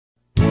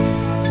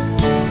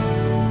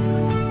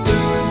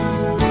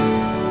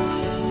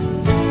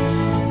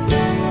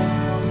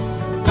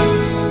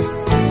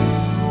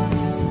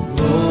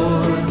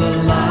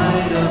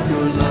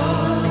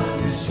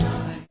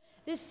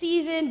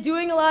season,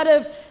 doing a lot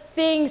of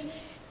things,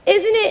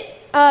 isn't it,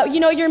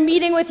 you're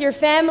meeting with your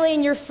family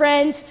and your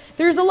friends.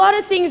 There's a lot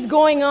of things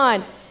going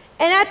on.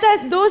 And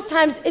at those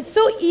times, it's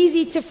so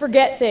easy to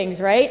forget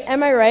things, right?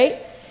 Am I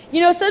right?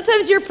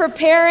 Sometimes you're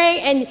preparing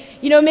and,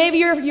 maybe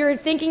you're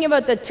thinking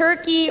about the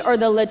turkey or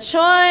the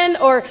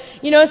lechon or,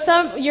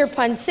 your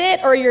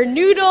pancit or your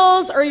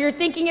noodles, or you're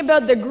thinking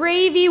about the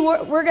gravy.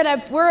 Where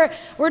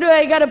do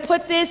I got to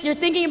put this? You're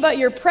thinking about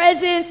your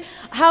presents.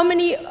 How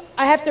many,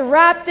 I have to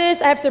wrap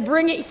this. I have to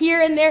bring it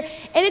here and there.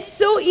 And it's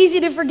so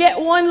easy to forget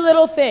one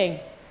little thing.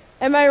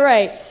 Am I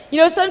right?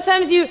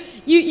 Sometimes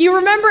you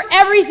remember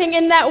everything,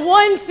 and that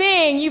one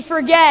thing you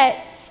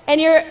forget,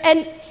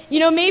 and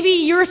maybe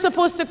you're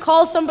supposed to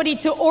call somebody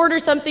to order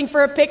something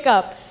for a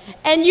pickup.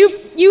 And you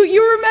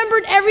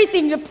remembered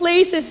everything. The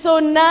place is so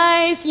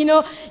nice.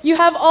 You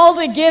have all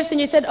the gifts and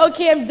you said,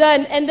 okay, I'm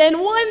done. And then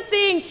one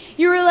thing,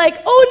 you were like,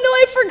 oh no,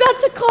 I forgot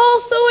to call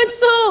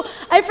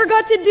so-and-so. I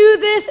forgot to do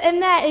this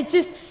and that.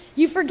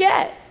 You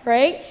forget,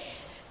 right?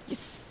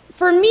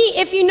 For me,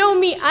 if you know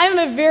me, I'm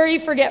a very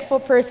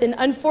forgetful person.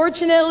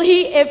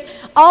 Unfortunately, if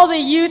all the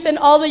youth and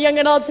all the young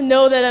adults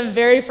know that I'm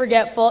very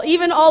forgetful,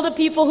 even all the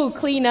people who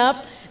clean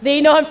up, they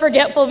know I'm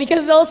forgetful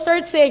because they'll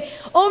start saying,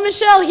 oh,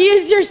 Michelle,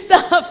 here's your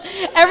stuff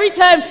every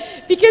time.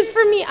 Because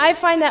for me, I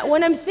find that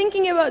when I'm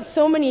thinking about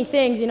so many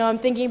things, I'm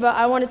thinking about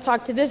I want to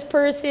talk to this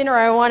person or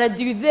I want to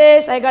do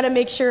this, I got to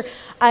make sure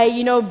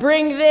I,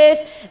 bring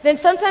this, then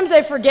sometimes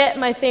I forget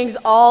my things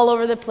all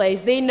over the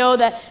place. They know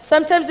that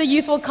sometimes the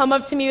youth will come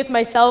up to me with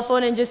my cell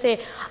phone and just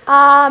say,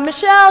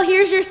 Michelle,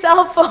 here's your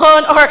cell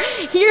phone, or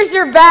here's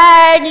your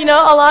bag. A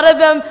lot of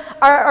them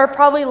are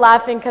probably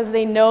laughing because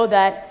they know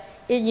that,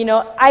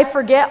 I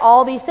forget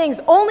all these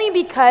things only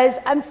because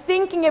I'm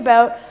thinking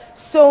about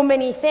so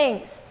many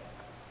things.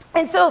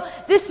 And so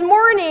this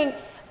morning,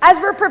 as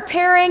we're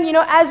preparing,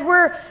 as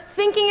we're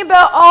thinking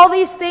about all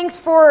these things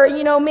for,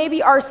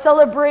 maybe our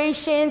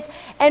celebrations,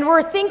 and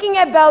we're thinking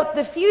about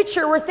the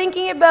future, we're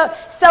thinking about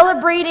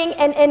celebrating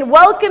and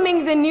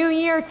welcoming the new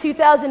year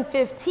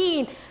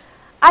 2015,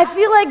 I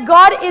feel like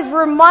God is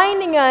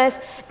reminding us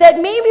that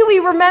maybe we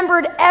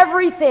remembered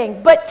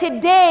everything, but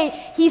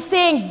today He's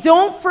saying,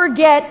 don't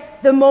forget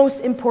the most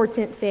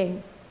important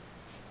thing.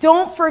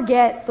 Don't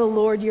forget the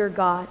Lord your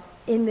God.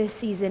 In this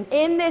season,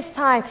 in this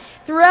time,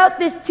 throughout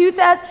this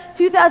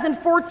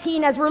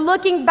 2014, as we're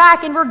looking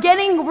back and we're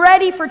getting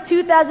ready for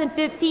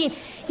 2015,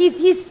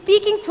 he's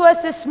speaking to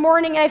us this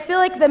morning. And I feel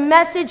like the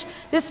message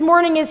this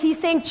morning is He's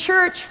saying,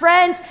 church,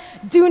 friends,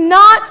 do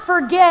not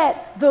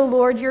forget the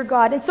Lord your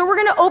God. And so we're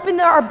going to open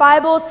our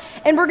Bibles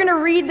and we're going to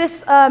read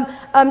this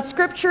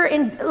scripture,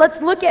 and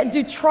let's look at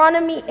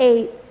Deuteronomy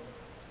 8.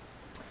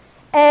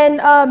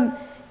 And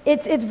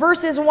it's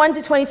verses 1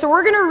 to 20. So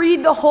we're going to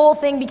read the whole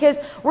thing because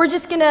we're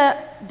just going to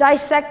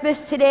dissect this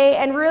today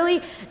and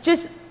really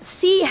just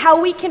see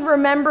how we can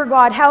remember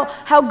God,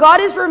 how God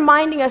is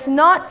reminding us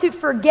not to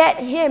forget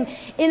Him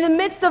in the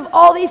midst of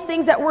all these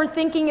things that we're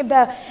thinking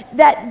about,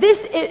 that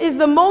this is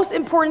the most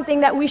important thing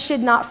that we should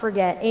not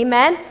forget.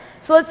 Amen?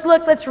 So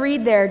let's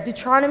read there.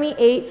 Deuteronomy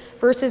 8,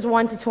 verses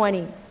 1 to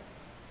 20.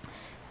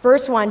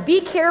 Verse 1,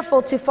 be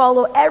careful to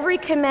follow every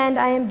command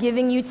I am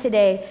giving you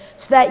today,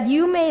 so that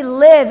you may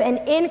live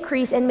and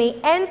increase and may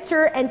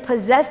enter and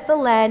possess the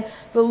land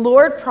the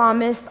Lord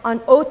promised on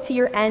oath to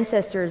your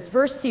ancestors.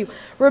 Verse 2,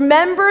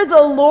 remember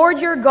the Lord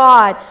your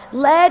God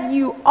led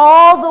you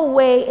all the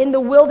way in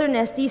the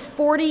wilderness these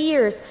 40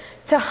 years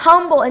to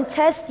humble and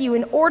test you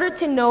in order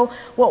to know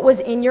what was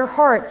in your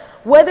heart,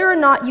 whether or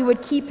not you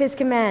would keep His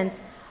commands.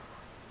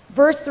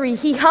 Verse 3,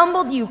 He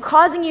humbled you,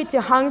 causing you to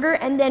hunger,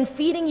 and then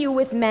feeding you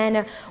with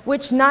manna,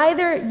 which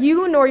neither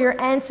you nor your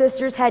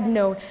ancestors had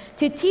known,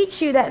 to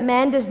teach you that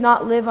man does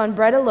not live on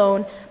bread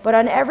alone, but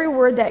on every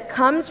word that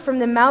comes from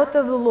the mouth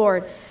of the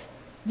Lord.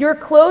 Your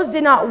clothes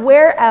did not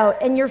wear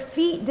out, and your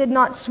feet did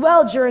not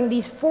swell during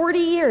these 40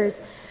 years.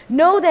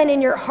 Know then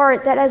in your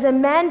heart that as a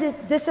man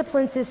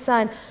disciplines his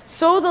son,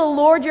 so the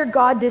Lord your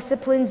God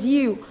disciplines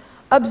you.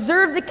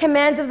 Observe the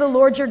commands of the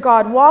Lord your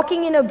God,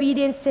 walking in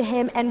obedience to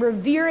Him and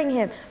revering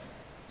Him.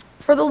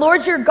 For the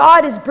Lord your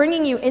God is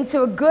bringing you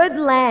into a good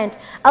land,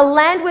 a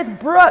land with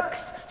brooks,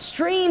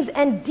 streams,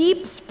 and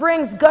deep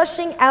springs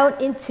gushing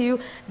out into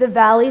the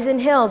valleys and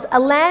hills, a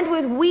land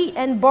with wheat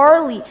and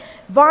barley,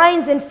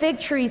 vines and fig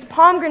trees,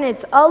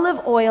 pomegranates, olive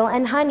oil,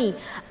 and honey.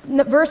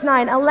 Verse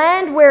 9, a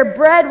land where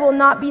bread will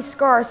not be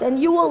scarce,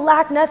 and you will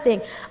lack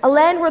nothing, a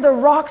land where the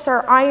rocks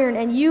are iron,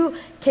 and you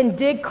can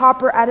dig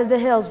copper out of the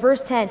hills.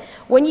 Verse 10,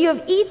 when you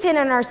have eaten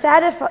and are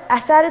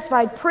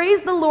satisfied,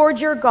 praise the Lord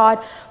your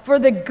God for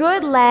the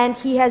good land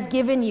He has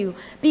given you.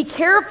 Be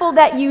careful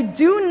that you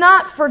do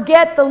not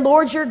forget the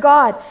Lord your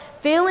God,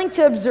 failing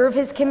to observe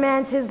His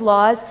commands, His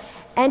laws,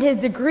 and His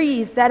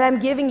decrees that I'm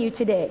giving you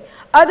today.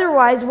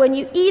 Otherwise, when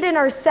you eat and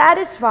are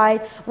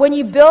satisfied, when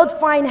you build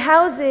fine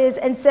houses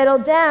and settle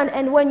down,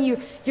 and when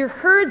your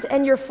herds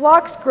and your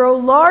flocks grow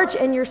large,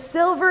 and your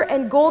silver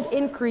and gold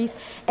increase,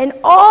 and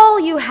all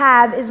you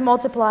have is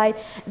multiplied,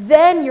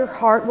 then your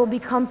heart will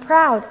become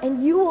proud,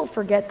 and you will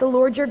forget the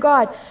Lord your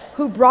God,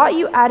 who brought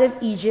you out of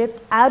Egypt,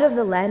 out of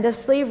the land of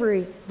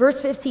slavery.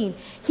 Verse 15,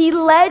 he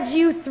led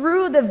you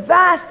through the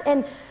vast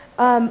and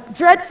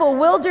dreadful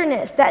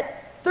wilderness,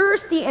 that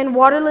thirsty and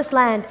waterless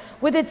land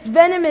with its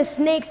venomous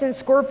snakes and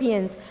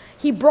scorpions.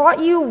 He brought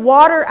you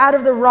water out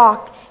of the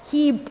rock.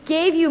 He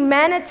gave you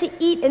manna to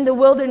eat in the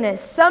wilderness,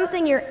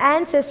 something your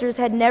ancestors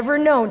had never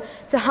known,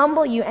 to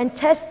humble you and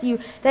test you,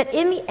 that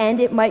in the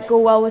end it might go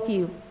well with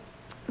you.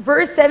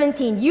 Verse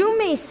 17, you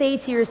may say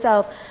to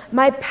yourself,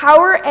 my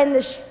power and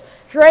the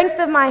strength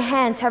of my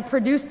hands have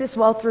produced this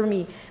wealth for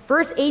me.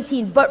 Verse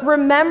 18, but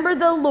remember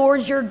the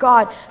Lord your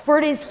God, for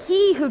it is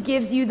he who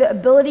gives you the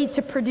ability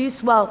to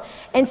produce wealth,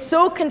 and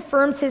so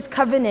confirms his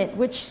covenant,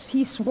 which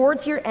he swore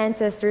to your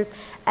ancestors,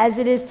 as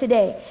it is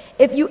today.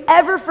 If you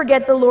ever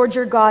forget the Lord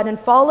your God and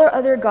follow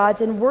other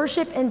gods and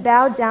worship and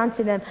bow down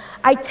to them,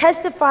 I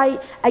testify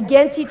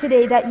against you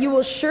today that you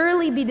will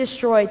surely be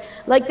destroyed,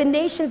 like the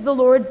nations the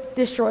Lord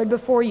destroyed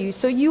before you.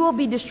 So you will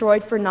be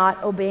destroyed for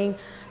not obeying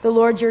the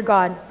Lord your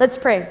God. Let's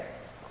pray.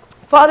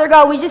 Father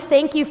God, we just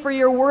thank you for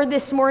your word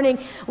this morning.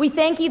 We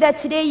thank you that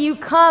today you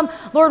come,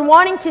 Lord,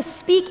 wanting to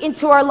speak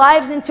into our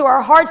lives, into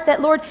our hearts, that,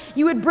 Lord,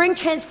 you would bring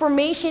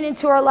transformation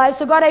into our lives.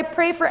 So, God, I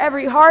pray for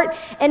every heart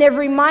and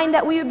every mind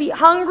that we would be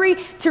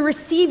hungry to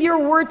receive your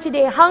word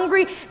today,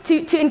 hungry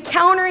to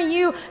encounter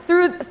you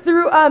that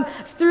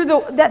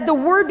the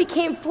word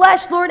became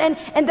flesh, Lord, and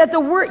that the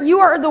word,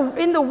 you are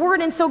in the word.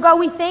 And so, God,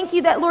 we thank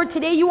you that, Lord,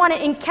 today you want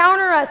to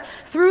encounter us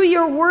through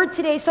your word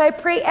today. So I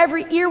pray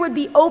every ear would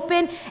be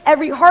open,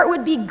 every heart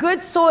would be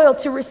good soil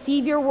to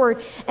receive your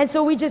word. And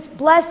so we just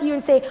bless you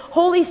and say,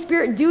 Holy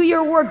Spirit, do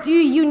your work, do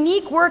your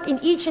unique work in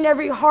each and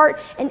every heart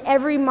and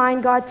every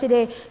mind, God,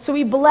 today. So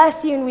we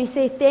bless you and we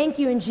say thank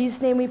you. In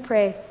Jesus' name we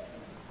pray.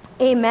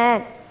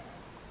 Amen.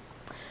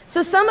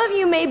 So some of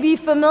you may be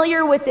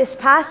familiar with this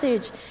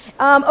passage.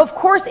 Of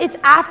course, it's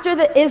after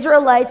the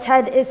Israelites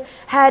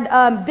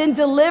had been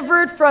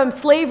delivered from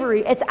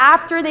slavery. It's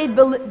after they'd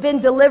been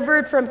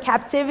delivered from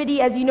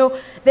captivity. As you know,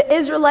 the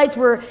Israelites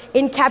were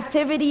in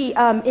captivity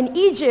in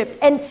Egypt.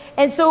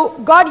 And so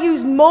God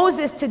used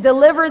Moses to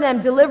deliver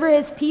them, deliver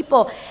his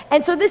people.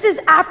 And so this is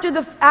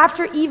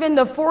after even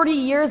the 40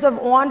 years of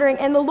wandering.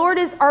 And the Lord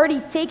has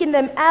already taken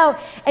them out.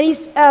 And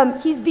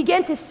he's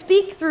began to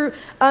speak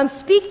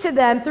to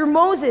them through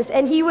Moses.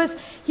 And he was,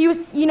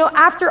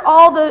 after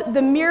all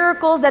the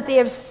miracles that they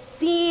have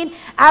seen,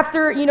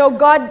 after,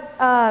 God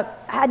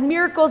had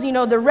miracles,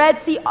 the Red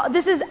Sea,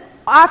 this is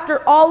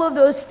after all of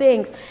those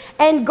things.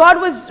 And God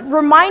was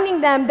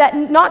reminding them that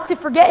not to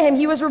forget him.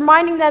 He was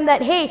reminding them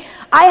that, hey,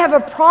 I have a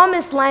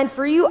promised land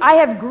for you. I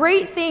have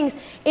great things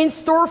in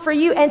store for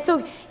you. And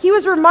so he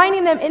was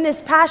reminding them in this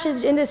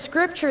passage, in this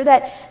scripture,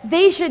 that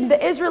the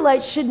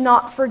Israelites should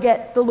not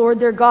forget the Lord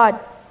their God.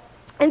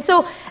 And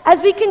so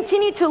as we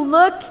continue to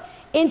look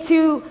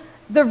into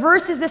the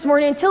verses this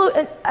morning,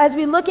 as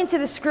we look into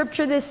the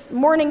scripture this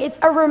morning, it's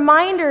a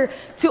reminder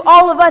to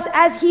all of us,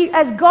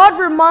 as God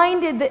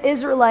reminded the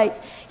Israelites,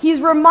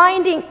 he's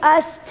reminding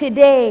us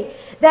today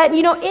that,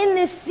 in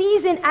this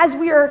season, as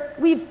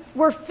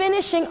we're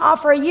finishing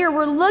off our year,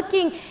 we're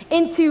looking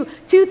into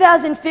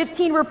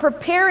 2015, we're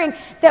preparing,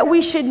 that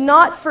we should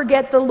not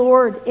forget the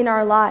Lord in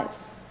our lives.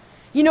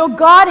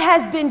 God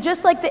has been,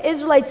 just like the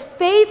Israelites,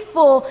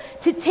 faithful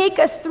to take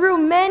us through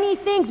many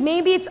things.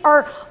 Maybe it's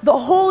the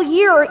whole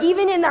year, or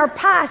even in our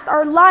past,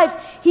 our lives.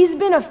 He's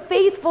been a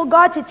faithful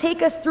God to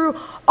take us through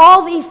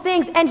all these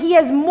things, and he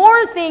has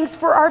more things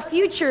for our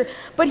future.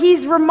 But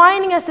he's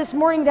reminding us this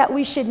morning that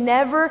we should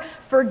never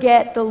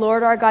forget the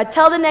Lord our God.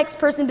 Tell the next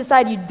person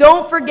beside you,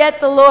 don't forget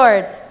the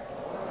Lord.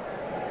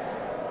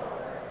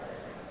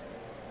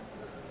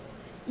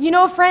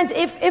 Friends,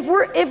 if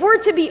we're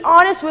to be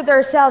honest with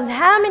ourselves,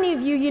 how many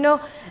of you, you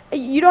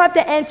don't have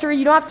to answer,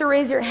 you don't have to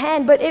raise your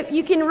hand, but if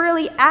you can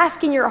really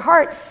ask in your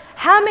heart,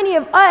 how many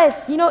of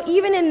us,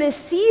 even in this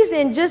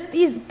season, just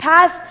these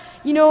past,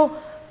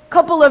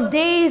 couple of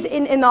days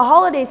in the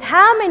holidays,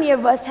 how many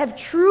of us have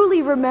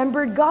truly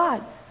remembered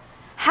God?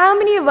 How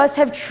many of us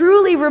have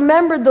truly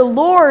remembered the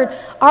Lord,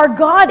 our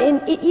God,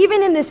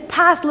 even in this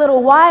past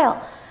little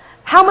while?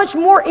 How much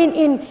more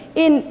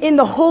in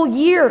the whole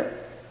year?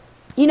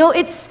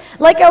 It's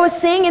like I was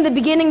saying in the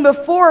beginning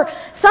before,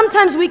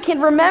 sometimes we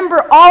can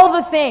remember all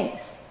the things.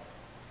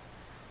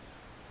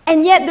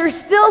 And yet there's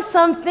still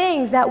some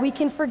things that we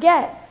can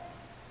forget.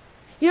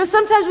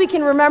 Sometimes we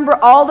can remember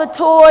all the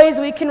toys,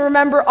 we can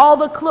remember all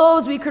the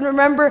clothes, we can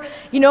remember,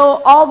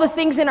 all the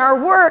things in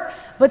our work.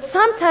 But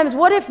sometimes,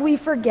 what if we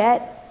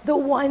forget the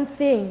one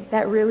thing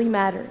that really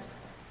matters?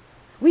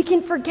 We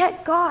can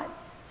forget God.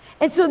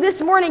 And so this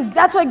morning,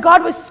 that's why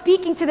God was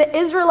speaking to the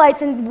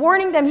Israelites and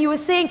warning them. He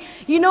was saying,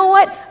 you know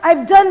what?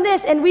 I've done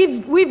this, and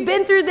we've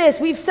been through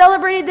this. We've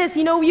celebrated this.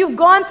 You've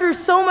gone through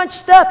so much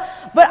stuff.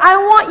 But I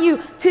want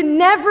you to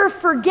never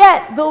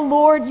forget the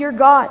Lord your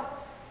God.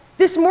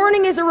 This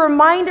morning is a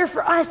reminder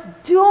for us.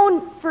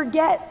 Don't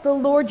forget the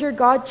Lord your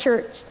God,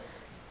 church.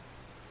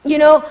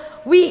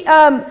 If we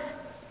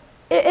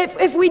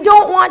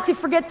don't want to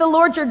forget the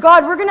Lord your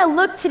God, we're going to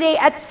look today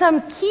at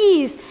some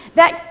keys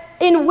that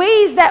in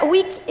ways that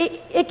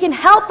it can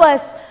help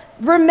us,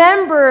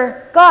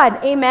 remember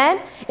God.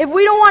 Amen? If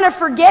we don't want to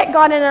forget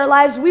God in our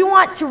lives, we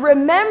want to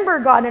remember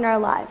God in our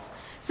lives.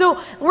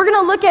 So we're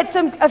going to look at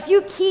a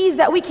few keys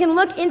that we can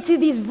look into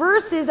these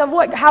verses of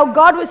how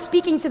God was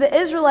speaking to the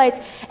Israelites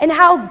and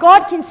how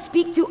God can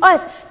speak to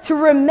us to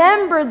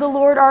remember the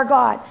Lord our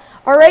God.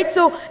 All right,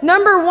 so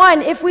number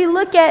one, if we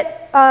look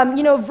at,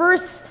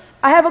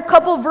 I have a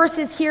couple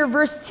verses here,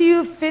 verse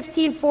 2,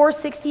 15, 4,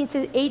 16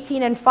 to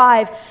 18, and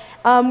 5.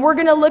 We're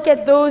going to look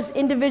at those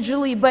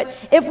individually, but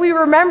if we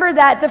remember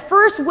that, the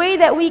first way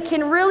that we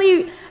can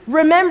really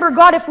remember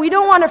God, if we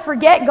don't want to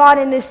forget God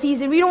in this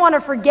season, we don't want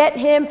to forget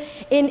Him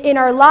in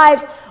our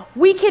lives,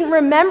 we can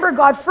remember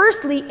God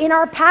firstly in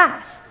our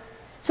past.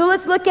 So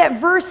let's look at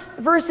verse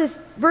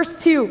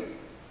 2.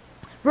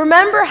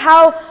 Remember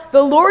how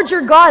the Lord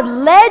your God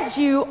led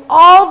you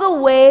all the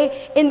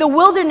way in the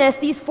wilderness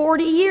these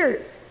 40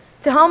 years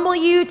to humble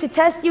you, to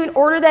test you in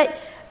order that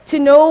to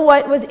know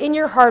what was in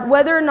your heart,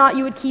 whether or not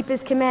you would keep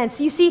His commands.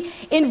 So you see,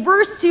 in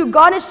verse 2,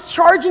 God is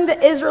charging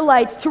the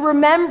Israelites to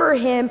remember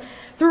Him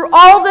through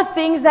all the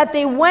things that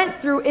they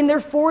went through in their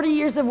 40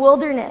 years of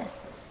wilderness.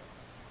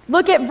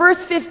 Look at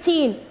verse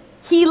 15.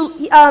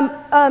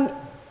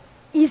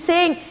 He's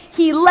saying,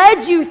 He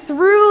led you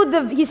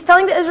through He's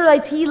telling the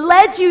Israelites, He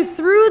led you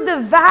through the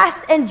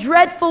vast and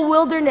dreadful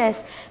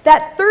wilderness,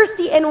 that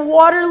thirsty and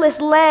waterless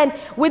land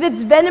with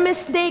its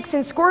venomous snakes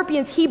and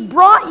scorpions. He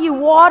brought you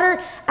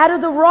water out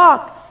of the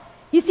rock.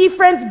 You see,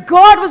 friends,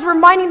 God was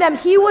reminding them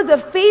He was a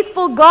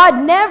faithful God.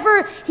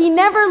 He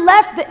never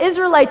left the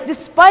Israelites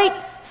despite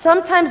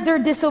sometimes their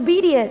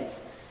disobedience.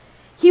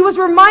 He was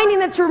reminding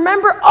them to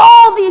remember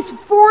all these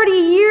 40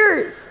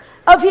 years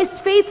of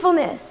His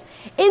faithfulness.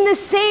 In the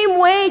same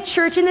way,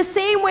 church, in the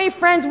same way,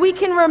 friends, we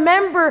can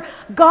remember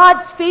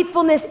God's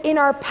faithfulness in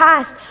our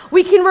past.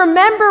 We can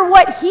remember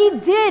what He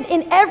did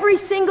in every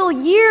single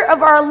year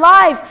of our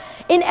lives,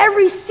 in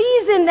every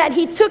season that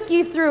He took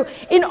you through,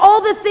 in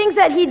all the things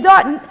that He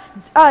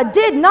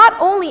did, not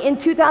only in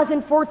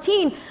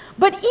 2014,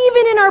 but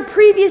even in our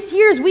previous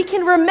years. We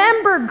can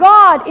remember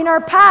God in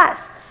our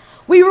past.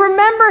 We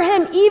remember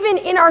Him even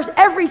in our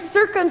every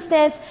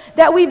circumstance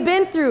that we've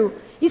been through.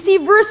 You see,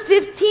 verse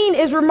 15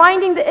 is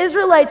reminding the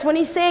Israelites when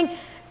He's saying,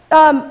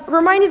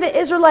 reminding the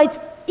Israelites,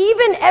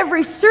 even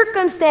every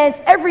circumstance,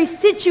 every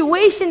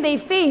situation they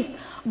faced,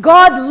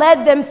 God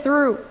led them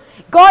through.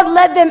 God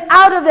led them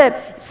out of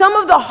it. Some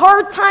of the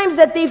hard times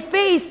that they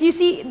faced, you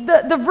see,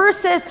 the verse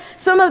says,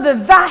 some of the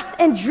vast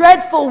and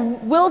dreadful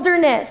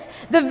wilderness,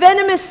 the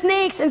venomous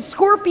snakes and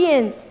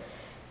scorpions,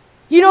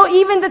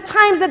 even the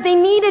times that they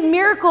needed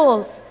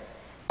miracles.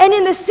 And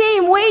in the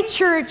same way,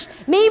 church,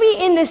 maybe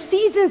in the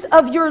seasons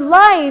of your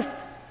life,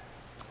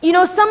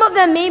 some of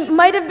them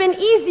might have been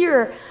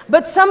easier,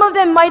 but some of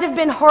them might have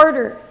been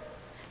harder.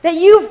 That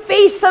you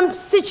face some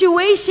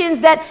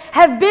situations that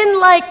have been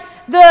like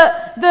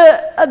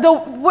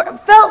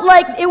felt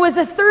like it was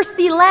a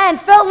thirsty land,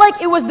 felt like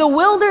it was the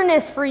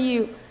wilderness for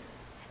you.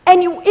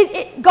 And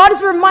God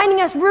is reminding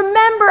us,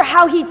 remember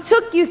how He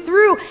took you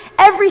through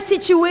every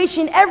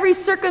situation, every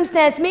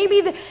circumstance.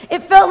 Maybe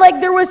it felt like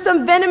there was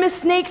some venomous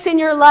snakes in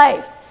your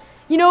life.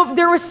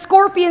 There were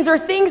scorpions or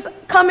things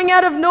coming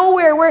out of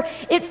nowhere where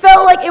it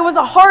felt like it was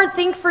a hard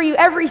thing for you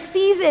every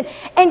season.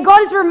 And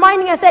God is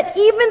reminding us that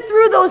even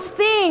through those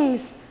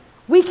things,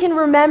 we can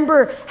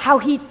remember how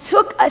He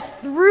took us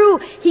through.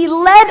 He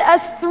led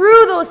us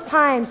through those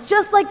times,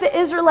 just like the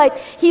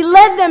Israelites. He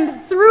led them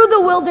through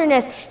the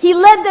wilderness. He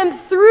led them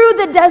through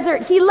the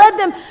desert. He led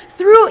them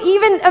through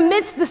even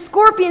amidst the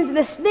scorpions and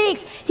the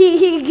snakes.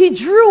 He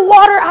drew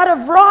water out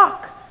of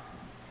rock.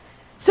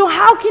 So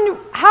how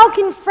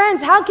can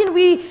friends,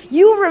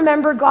 you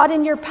remember God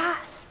in your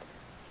past?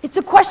 It's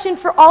a question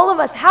for all of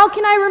us. How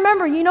can I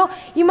remember?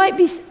 You might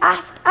be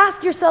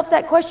ask yourself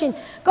that question.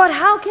 God,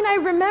 how can I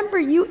remember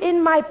you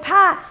in my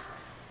past?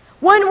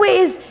 One way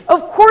is,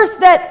 of course,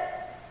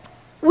 that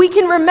we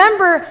can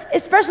remember,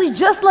 especially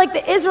just like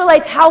the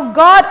Israelites, how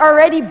God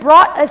already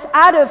brought us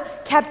out of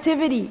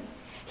captivity.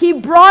 He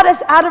brought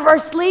us out of our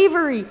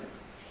slavery.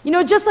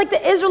 Just like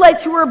the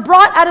Israelites who were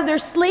brought out of their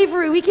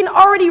slavery, we can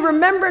already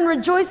remember and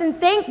rejoice and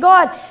thank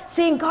God,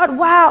 saying, God,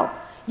 wow,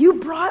 You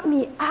brought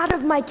me out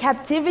of my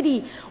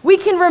captivity. We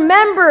can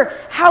remember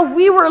how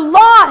we were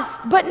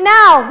lost, but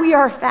now we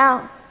are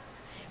found.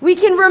 We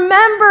can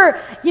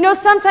remember,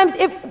 sometimes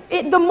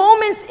the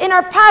moments in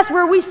our past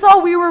where we saw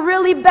we were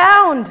really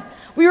bound.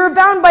 We were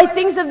bound by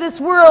things of this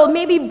world,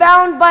 maybe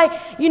bound by,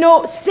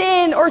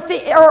 sin or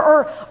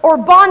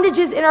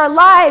bondages in our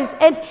lives.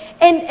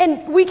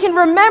 And we can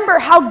remember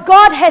how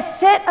God has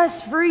set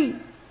us free.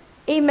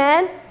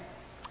 Amen?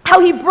 How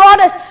He brought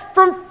us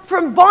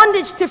from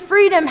bondage to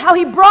freedom, how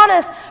He brought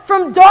us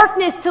from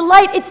darkness to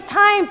light. It's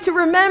time to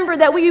remember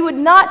that we would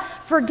not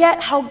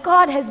forget how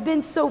God has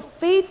been so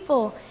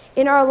faithful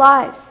in our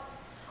lives.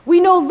 We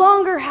no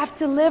longer have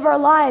to live our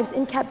lives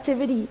in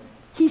captivity.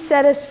 He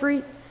set us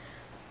free.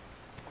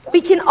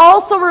 We can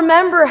also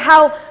remember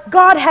how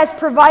God has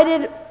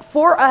provided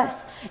for us.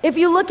 If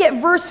you look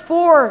at verse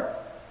 4,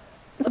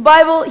 The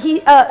Bible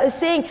is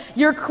saying,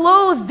 your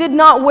clothes did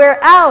not wear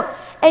out,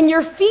 and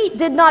your feet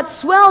did not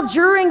swell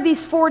during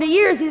these 40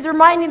 years. He's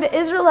reminding the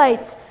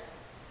Israelites.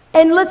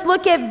 And let's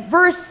look at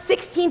verse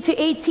 16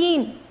 to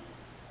 18.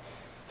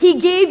 He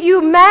gave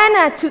you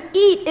manna to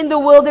eat in the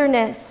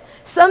wilderness,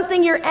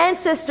 something your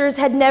ancestors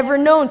had never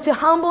known, to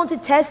humble and to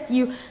test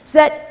you, so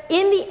that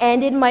in the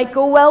end it might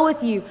go well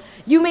with you.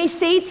 You may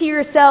say to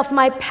yourself,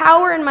 my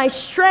power and my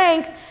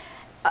strength,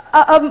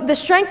 the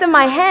strength of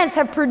my hands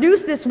have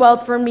produced this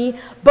wealth for me,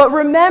 but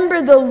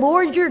remember the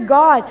Lord your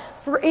God,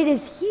 for it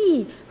is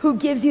He who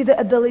gives you the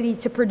ability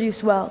to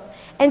produce wealth,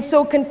 and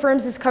so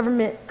confirms His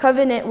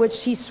covenant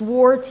which He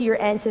swore to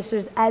your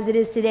ancestors as it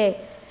is today.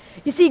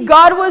 You see,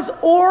 God was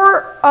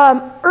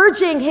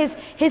urging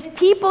his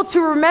people to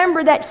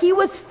remember that He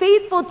was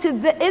faithful to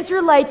the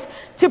Israelites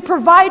to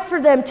provide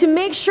for them, to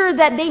make sure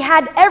that they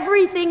had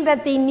everything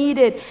that they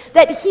needed,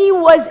 that He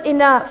was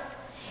enough.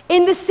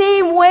 In the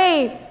same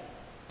way,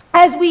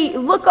 as we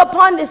look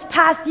upon this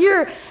past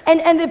year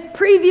and the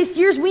previous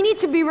years, we need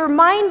to be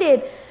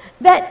reminded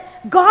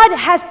that God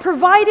has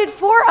provided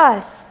for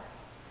us.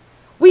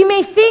 We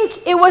may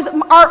think it was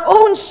our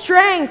own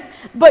strength,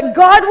 but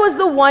God was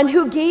the one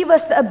who gave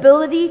us the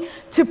ability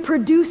to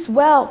produce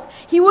wealth.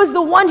 He was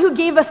the one who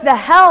gave us the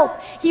help.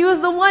 He was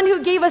the one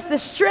who gave us the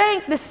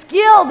strength, the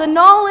skill, the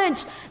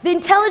knowledge, the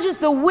intelligence,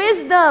 the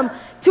wisdom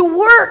to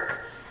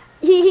work.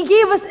 He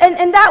gave us,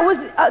 and that was,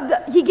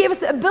 He gave us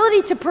the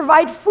ability to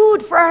provide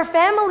food for our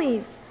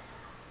families.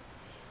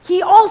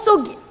 He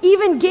also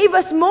even gave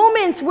us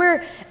moments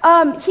where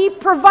He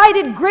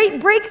provided great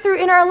breakthrough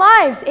in our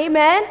lives.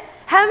 Amen?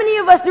 How many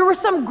of us, there was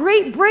some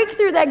great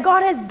breakthrough that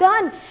God has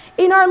done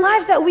in our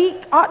lives that we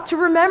ought to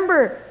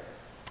remember?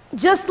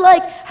 Just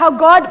like how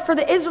God, for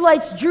the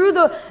Israelites, drew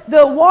the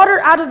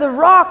water out of the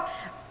rock.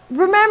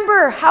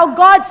 Remember how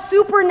God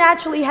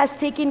supernaturally has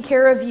taken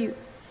care of you.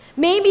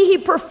 Maybe He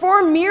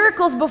performed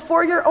miracles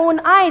before your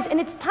own eyes, and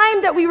it's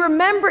time that we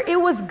remember it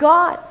was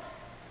God.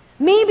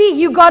 Maybe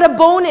you got a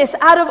bonus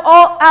out of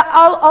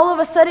all of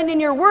a sudden in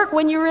your work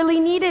when you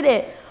really needed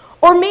it.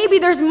 Or maybe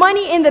there's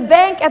money in the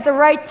bank at the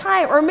right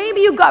time. Or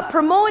maybe you got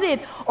promoted.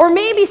 Or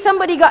maybe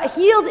somebody got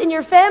healed in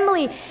your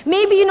family.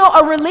 Maybe,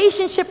 a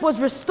relationship was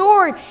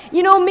restored.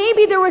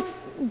 Maybe there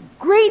was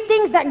great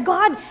things that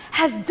God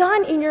has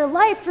done in your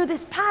life for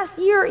this past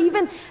year, or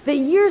even the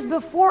years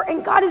before.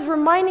 And God is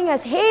reminding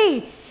us,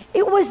 hey,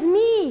 it was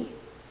me.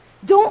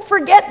 Don't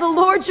forget the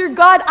Lord your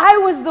God. I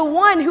was the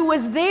one who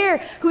was there,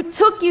 who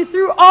took you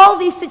through all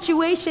these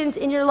situations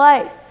in your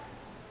life.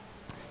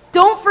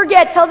 Don't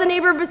forget, tell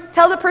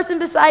the person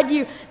beside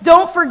you,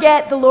 don't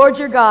forget the Lord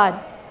your God.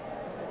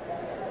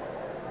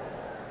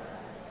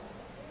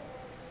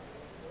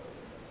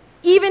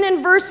 Even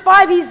in verse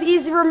 5,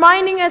 he's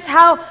reminding us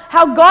how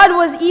God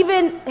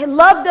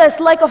loved us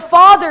like a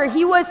father.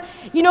 He was,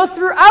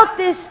 throughout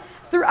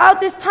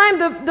this time,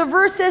 the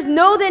verse says,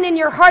 know then in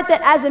your heart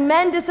that as a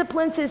man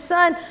disciplines his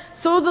son,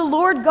 so the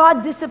Lord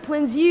God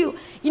disciplines you.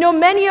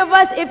 Many of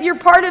us, if you're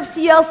part of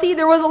CLC,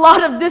 there was a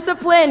lot of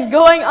discipline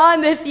going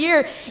on this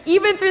year,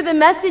 even through the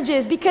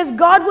messages, because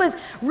God was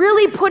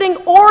really putting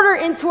order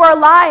into our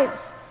lives.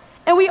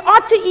 And we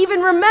ought to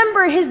even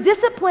remember His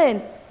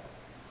discipline.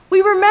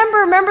 We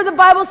remember the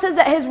Bible says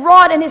that His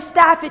rod and His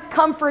staff, it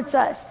comforts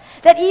us.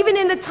 That even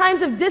in the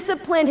times of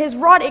discipline, His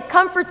rod, it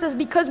comforts us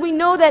because we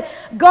know that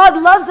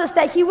God loves us,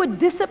 that He would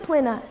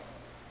discipline us.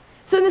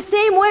 So in the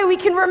same way, we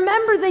can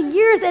remember the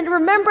years and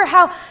remember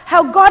how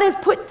God has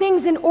put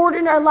things in order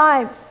in our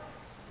lives.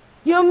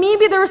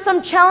 Maybe there were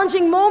some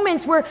challenging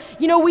moments where,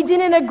 we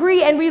didn't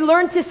agree and we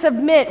learned to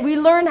submit. We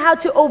learned how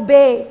to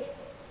obey.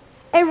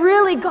 And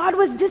really, God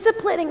was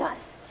disciplining us.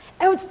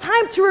 And it's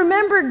time to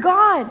remember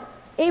God.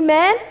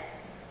 Amen?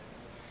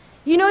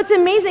 It's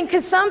amazing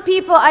because some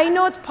people, I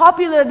know it's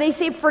popular, they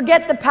say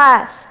forget the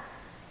past.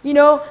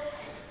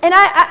 And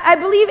I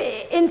believe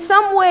in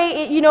some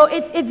way,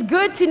 it's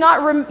good to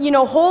not,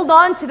 hold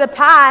on to the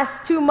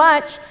past too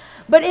much.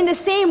 But in the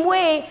same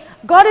way,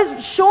 God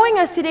is showing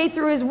us today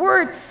through His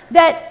Word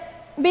that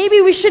maybe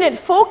we shouldn't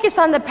focus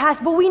on the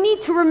past, but we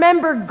need to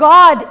remember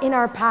God in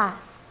our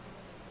past.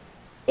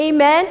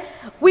 Amen?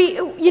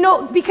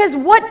 Because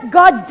what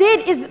God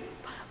did is,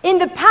 in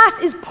the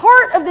past, is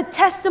part of the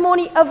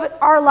testimony of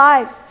our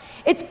lives.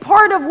 It's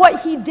part of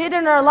what He did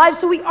in our lives,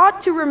 so we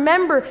ought to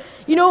remember.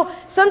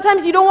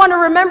 Sometimes you don't want to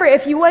remember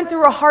if you went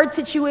through a hard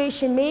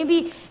situation.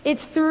 Maybe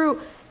it's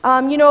through,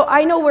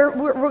 I know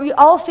we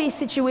all face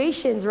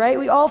situations, right?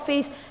 We all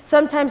face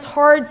sometimes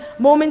hard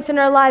moments in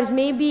our lives.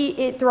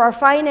 Maybe through our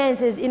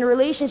finances, in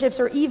relationships,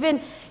 or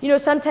even,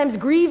 sometimes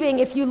grieving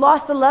if you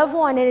lost a loved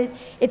one, and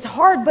it's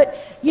hard. But,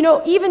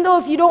 even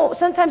though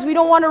sometimes we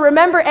don't want to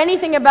remember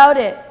anything about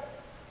it.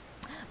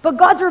 But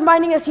God's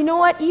reminding us,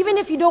 even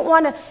if you don't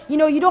want to,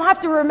 you don't have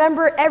to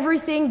remember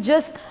everything,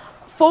 just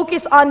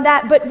focus on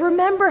that. But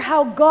remember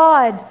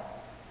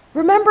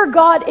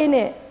God in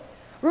it.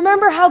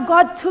 Remember how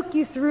God took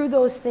you through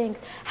those things,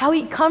 how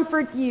He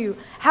comforted you,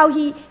 how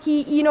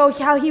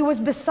how He was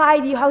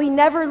beside you, how He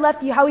never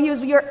left you, how He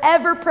was your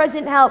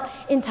ever-present help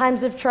in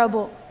times of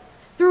trouble.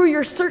 through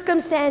your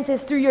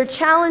circumstances, through your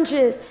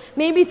challenges,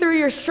 maybe through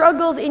your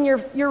struggles in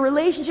your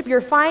relationship, your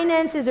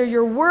finances, or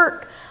your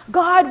work,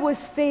 God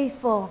was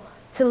faithful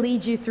to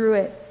lead you through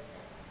it.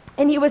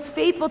 And he was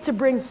faithful to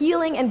bring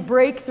healing and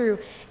breakthrough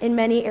in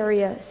many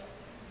areas.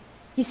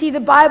 You see, the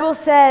Bible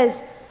says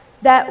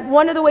that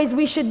one of the ways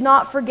we should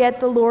not forget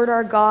the Lord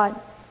our God,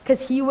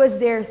 because he was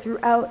there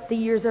throughout the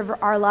years of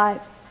our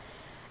lives.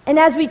 And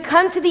as we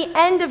come to the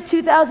end of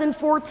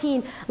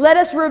 2014, let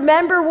us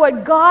remember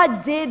what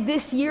God did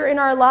this year in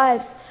our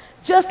lives.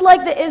 Just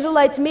like the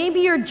Israelites,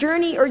 maybe your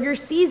journey or your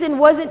season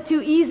wasn't too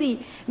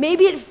easy.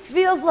 Maybe it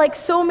feels like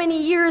so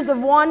many years of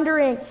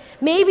wandering.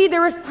 Maybe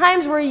there was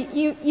times where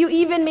you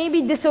even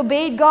maybe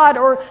disobeyed God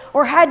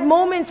or had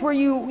moments where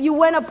you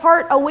went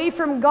apart away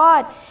from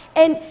God.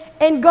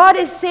 And God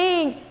is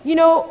saying,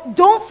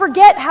 don't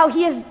forget how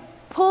he has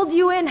pulled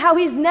you in, how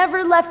he's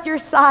never left your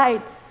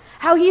side,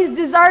 how he's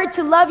desired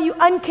to love you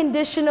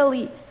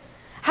unconditionally,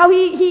 how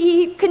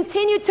he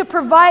continued to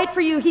provide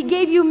for you. He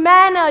gave you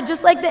manna,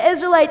 just like the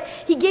Israelites.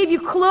 He gave you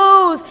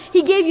clothes.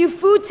 He gave you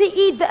food to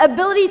eat, the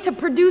ability to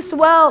produce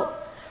wealth.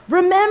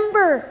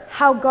 Remember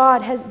how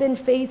God has been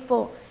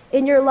faithful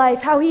in your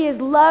life, how he has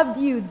loved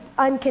you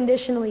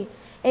unconditionally.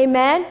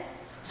 Amen?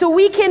 So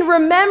we can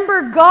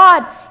remember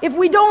God. If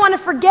we don't want to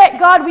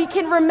forget God, we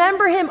can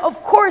remember him,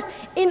 of course,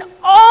 in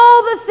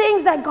all the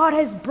things that God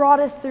has brought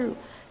us through,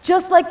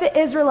 just like the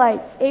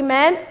Israelites.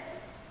 Amen?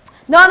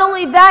 Not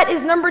only that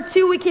is number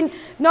 2, we can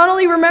not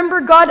only remember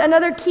God,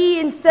 another key,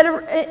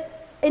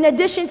 in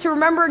addition to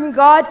remembering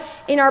God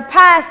in our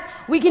past,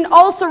 we can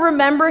also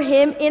remember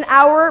him in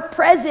our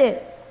present.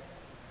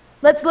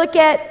 Let's look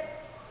at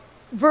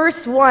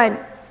verse 1.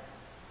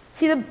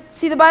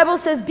 See, the Bible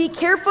says, "Be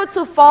careful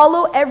to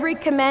follow every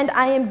command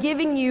I am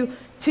giving you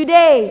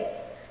today,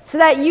 so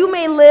that you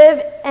may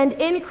live and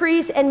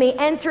increase and may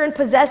enter and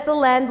possess the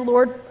land the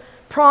Lord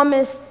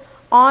promised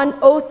on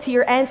oath to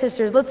your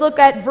ancestors." Let's look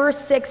at verse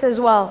 6 as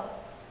well.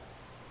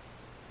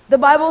 The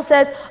Bible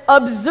says,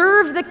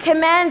 "Observe the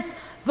commands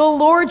the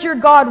Lord your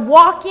God,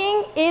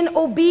 walking in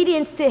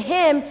obedience to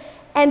him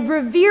and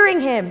revering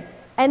him."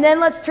 And then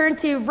let's turn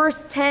to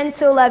verse 10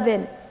 to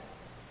 11.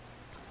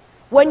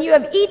 "When you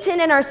have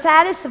eaten and are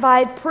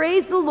satisfied,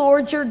 praise the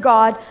Lord your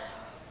God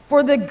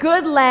for the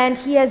good land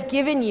he has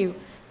given you.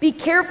 Be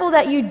careful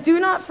that you do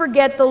not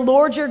forget the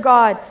Lord your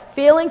God,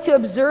 failing to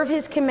observe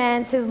his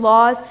commands, his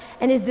laws,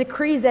 and his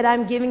decrees that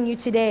I'm giving you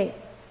today."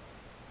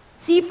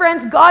 See,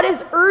 friends, God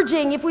is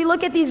urging, if we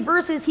look at these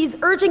verses, he's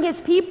urging his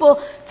people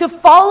to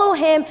follow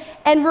him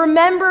and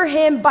remember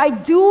him by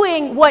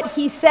doing what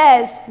he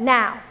says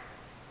now.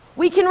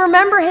 We can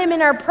remember him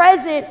in our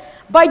present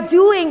by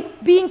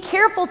being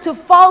careful to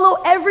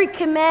follow every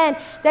command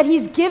that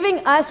he's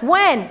giving us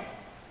when?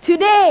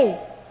 Today.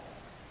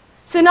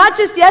 So not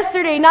just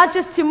yesterday, not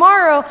just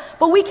tomorrow,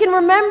 but we can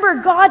remember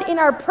God in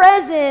our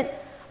present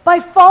by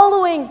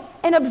following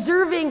and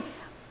observing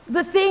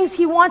the things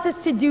he wants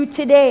us to do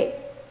today,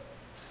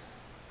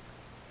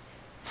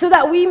 so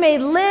that we may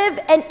live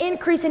and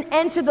increase and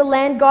enter the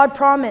land God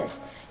promised.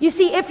 You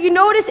see, if you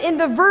notice in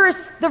the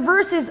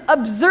verses,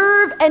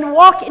 observe and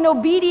walk in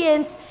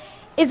obedience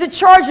is a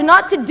charge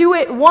not to do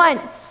it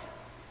once.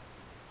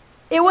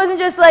 It wasn't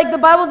just like, the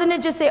Bible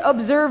didn't just say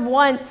observe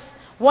once,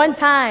 one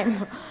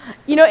time.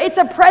 It's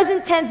a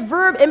present tense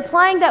verb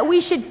implying that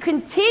we should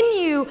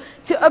continue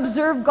to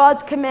observe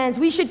God's commands.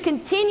 We should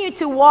continue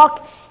to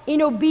walk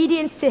in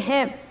obedience to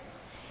him.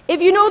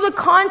 If you know the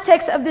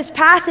context of this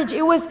passage,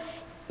 it was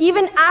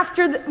even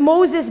after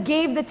Moses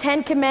gave the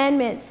 10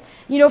 Commandments,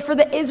 for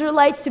the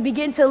Israelites to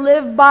begin to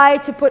live by,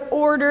 to put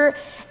order.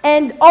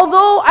 And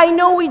although I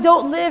know we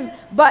don't live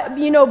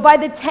by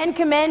the 10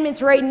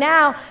 Commandments right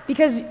now,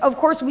 because of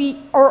course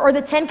or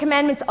the 10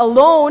 Commandments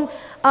alone,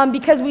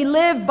 because we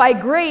live by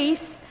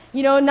grace,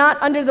 not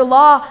under the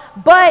law,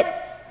 but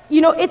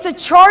it's a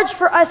charge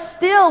for us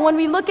still when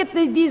we look at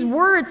these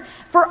words,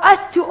 for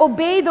us to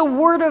obey the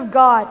word of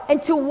God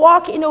and to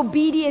walk in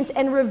obedience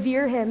and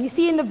revere him. You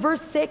see in the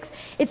verse 6,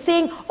 it's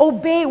saying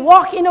obey,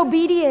 walk in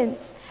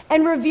obedience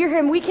and revere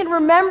him. We can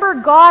remember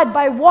God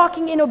by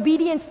walking in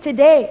obedience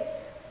today,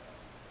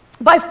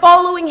 by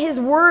following his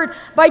word,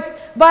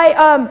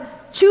 by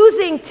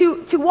choosing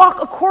to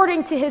walk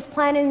according to his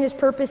plan and his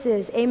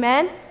purposes.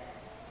 Amen?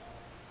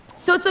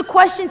 So it's a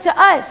question to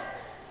us.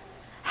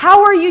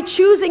 How are you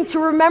choosing to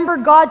remember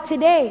God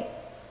today?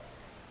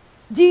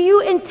 Do you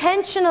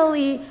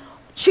intentionally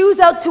choose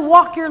out to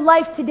walk your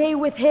life today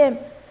with him?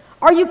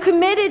 Are you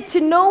committed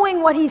to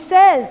knowing what he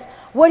says,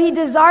 what he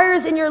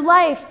desires in your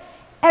life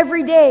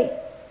every day?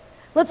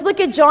 Let's look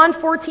at John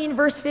 14,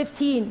 verse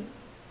 15.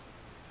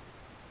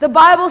 The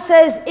Bible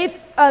says, if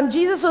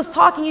Jesus was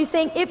talking, he's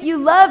saying, "If you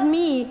love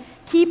me,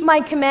 keep my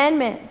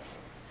commandments."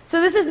 So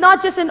this is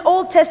not just an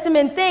Old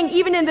Testament thing.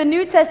 Even in the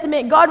New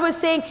Testament, God was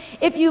saying,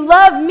 if you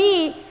love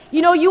me,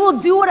 you will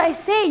do what I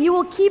say. You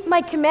will keep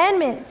my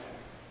commandments.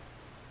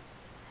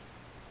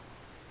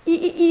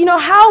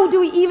 How do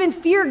we even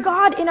fear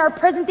God in our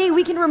present day?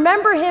 We can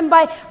remember him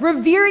by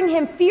revering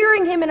him,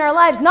 fearing him in our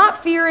lives.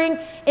 Not fearing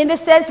in the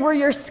sense where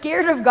you're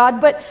scared of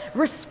God, but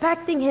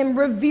respecting him,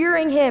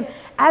 revering him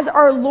as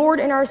our Lord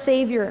and our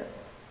Savior.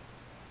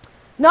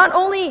 Not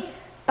only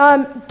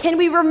can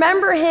we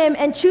remember him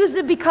and choose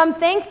to become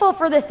thankful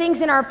for the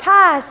things in our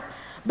past,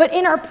 but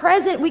in our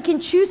present, we can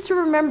choose to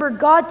remember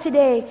God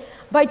today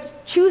by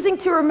choosing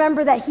to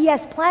remember that he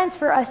has plans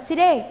for us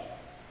today.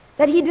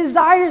 That he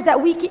desires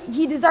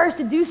he desires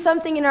to do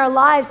something in our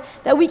lives,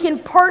 that we can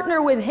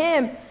partner with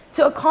him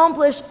to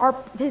accomplish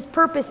his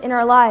purpose in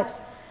our lives.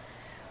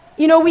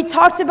 We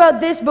talked about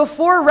this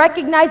before,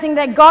 recognizing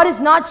that God is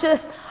not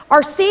just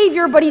our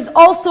Savior, but he's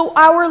also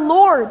our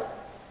Lord.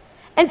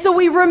 And so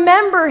we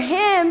remember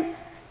him.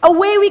 A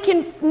way we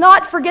can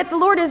not forget the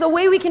Lord is a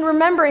way we can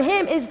remember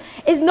him is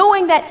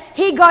knowing that,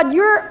 hey God,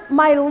 you're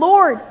my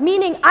Lord,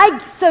 meaning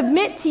I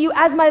submit to you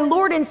as my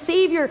Lord and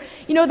Savior.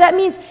 That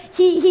means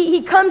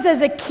he comes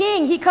as a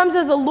king, he comes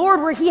as a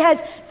Lord where he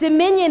has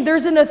dominion,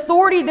 there's an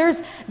authority,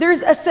 there's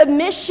a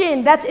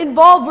submission that's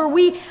involved where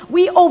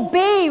we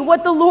obey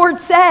what the Lord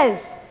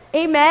says.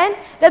 Amen?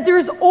 That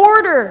there's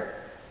order.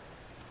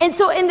 And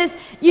so in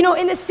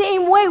the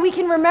same way, we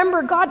can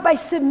remember God by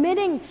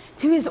submitting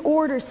to his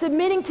order,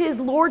 submitting to his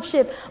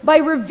lordship, by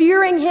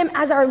revering him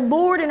as our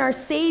Lord and our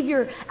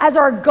Savior, as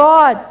our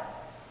God,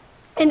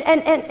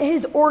 and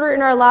his order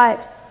in our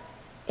lives.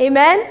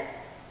 Amen?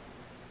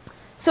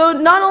 So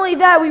not only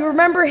that, we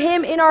remember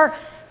him in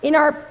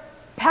our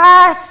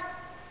past.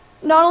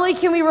 Not only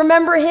can we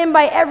remember him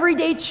by every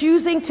day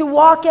choosing to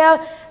walk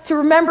out, to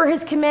remember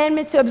his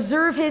commandments, to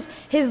observe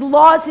his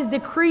laws, his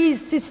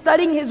decrees, to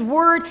studying his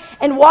word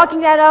and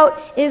walking that out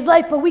in his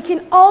life, but we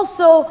can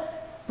also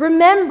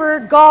remember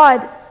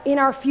God in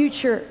our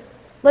future.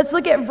 Let's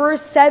look at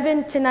verse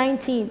 7 to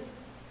 19.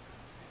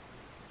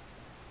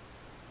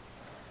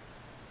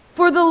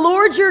 For the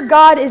Lord your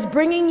God is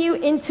bringing you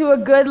into a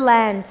good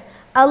land,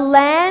 a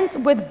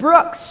land with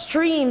brooks,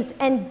 streams,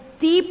 and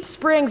deep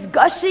springs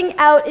gushing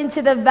out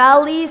into the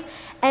valleys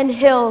and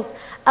hills,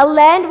 a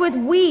land with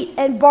wheat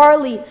and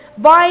barley,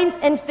 vines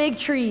and fig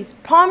trees,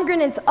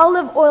 pomegranates,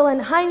 olive oil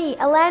and honey,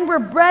 a land where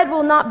bread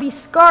will not be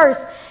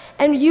scarce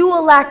and you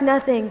will lack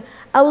nothing,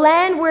 a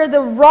land where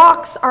the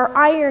rocks are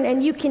iron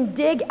and you can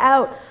dig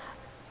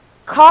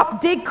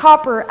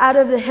copper out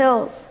of the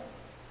hills.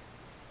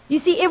 You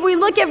see, if we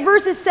look at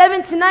verses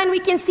 7 to 9, we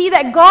can see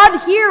that God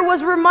here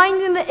was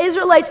reminding the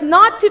Israelites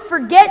not to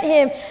forget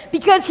him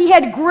because he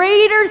had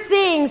greater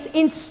things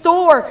in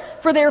store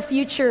for their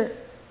future.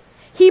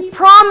 He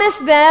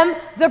promised them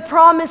the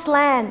promised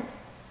land.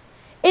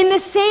 In the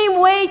same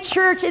way,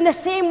 church, in the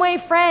same way,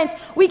 friends,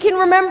 we can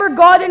remember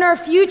God in our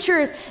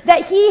futures,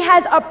 that he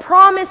has a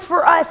promise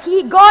for us.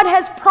 God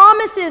has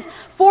promises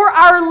for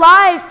our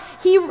lives,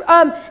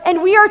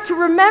 and we are to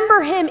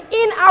remember him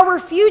in our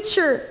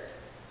future.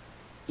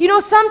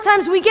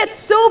 Sometimes we get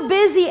so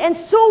busy and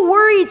so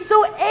worried,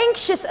 so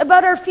anxious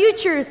about our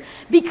futures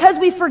because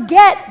we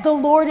forget the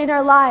Lord in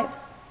our lives.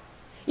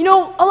 A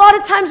lot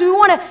of times we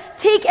want to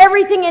take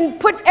everything and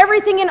put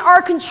everything in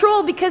our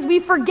control because we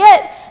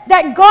forget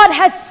that God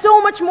has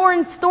so much more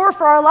in store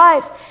for our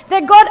lives,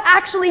 that God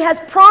actually has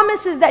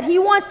promises that he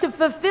wants to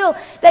fulfill,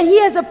 that he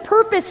has a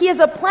purpose, he has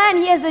a plan,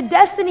 he has a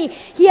destiny,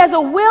 he has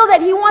a will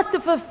that he wants to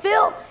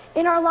fulfill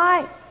in our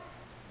lives.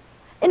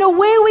 And a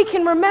way we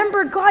can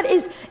remember God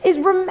is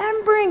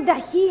remembering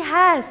that he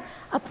has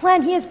a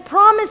plan, he has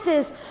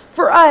promises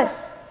for us,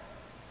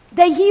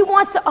 that he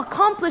wants to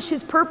accomplish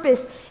his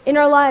purpose in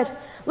our lives.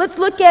 Let's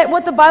look at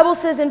what the Bible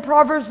says in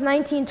Proverbs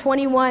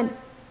 19:21.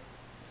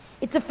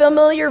 It's a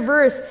familiar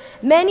verse.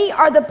 Many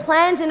are the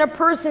plans in a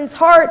person's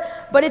heart,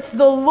 but it's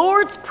the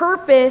Lord's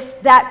purpose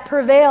that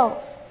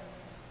prevails.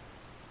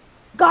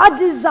 God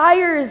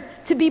desires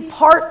to be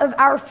part of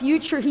our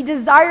future. He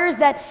desires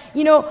that,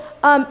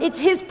 it's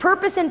his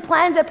purpose and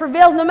plans that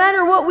prevails. No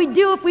matter what we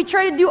do, if we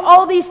try to do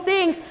all these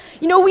things,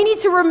 we need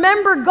to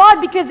remember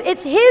God because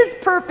it's his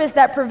purpose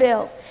that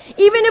prevails.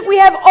 Even if we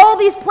have all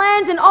these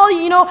plans and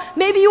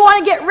maybe you want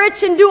to get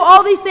rich and do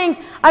all these things.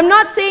 I'm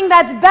not saying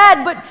that's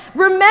bad, but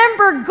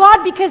remember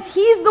God because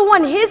he's the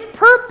one, his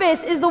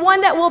purpose is the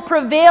one that will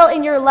prevail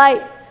in your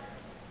life.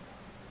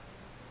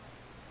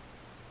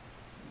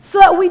 So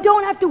that we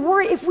don't have to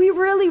worry if we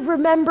really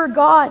remember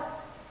God.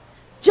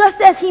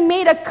 Just as he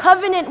made a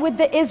covenant with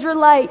the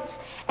Israelites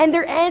and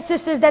their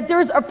ancestors that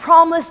there's a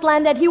promised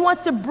land, that he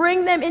wants to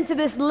bring them into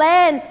this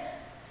land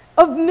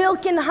of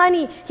milk and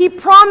honey. He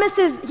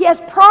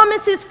has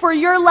promises for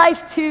your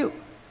life too.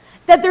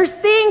 That there's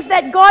things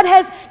that God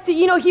has to,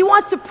 he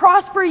wants to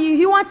prosper you.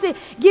 He wants to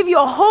give you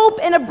a hope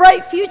and a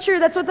bright future.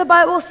 That's what the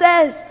Bible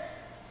says.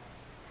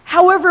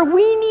 However,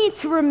 we need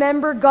to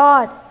remember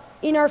God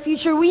in our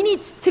future. We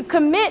need to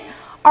commit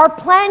our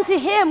plan to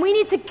him. We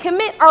need to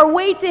commit our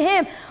way to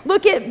him.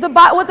 Look at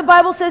what the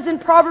Bible says in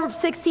Proverbs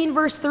 16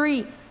 verse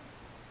 3.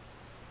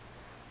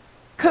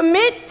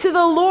 Commit to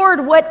the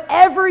Lord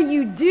whatever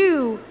you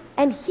do,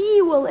 and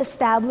he will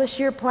establish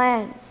your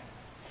plans.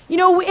 You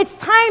know, it's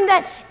time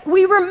that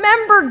we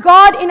remember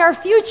God in our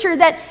future,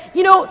 that,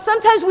 you know,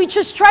 sometimes we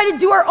just try to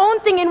do our own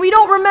thing and we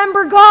don't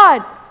remember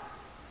God.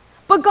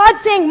 But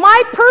God's saying,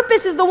 my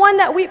purpose is the one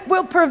that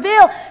will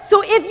prevail.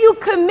 So if you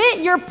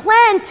commit your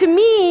plan to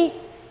me,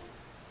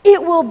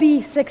 it will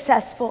be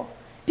successful.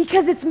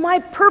 Because it's my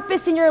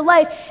purpose in your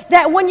life,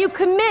 that when you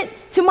commit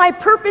to my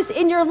purpose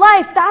in your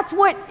life, that's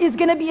what is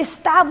going to be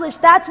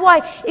established. That's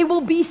why it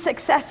will be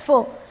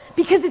successful.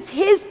 Because it's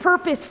His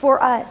purpose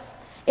for us.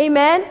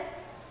 Amen?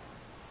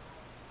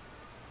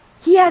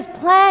 He has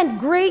planned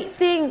great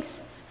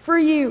things for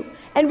you.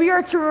 And we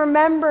are to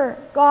remember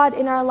God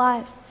in our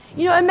lives.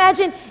 You know,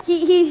 imagine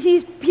He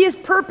has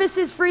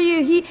purposes for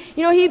you.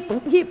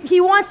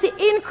 He wants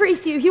to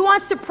increase you. He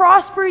wants to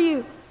prosper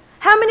you.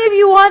 How many of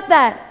you want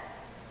that?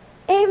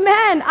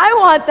 Amen. I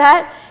want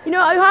that. You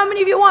know, how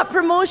many of you want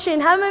promotion?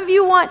 How many of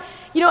you want,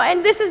 you know,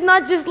 and this is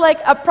not just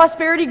like a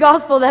prosperity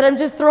gospel that I'm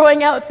just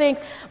throwing out things,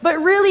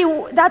 but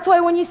really that's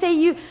why when you say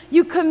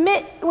you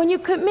commit, when you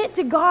commit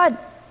to God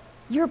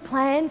your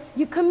plans,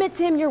 you commit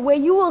to Him your way,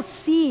 you will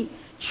see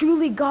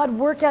truly God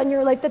work out in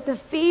your life, that the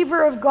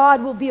favor of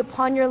God will be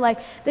upon your life,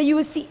 that you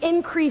will see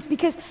increase,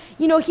 because,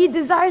 you know, He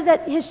desires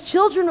that His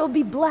children will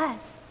be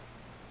blessed.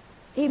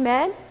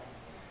 Amen.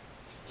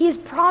 He has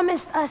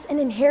promised us an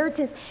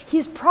inheritance. He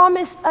has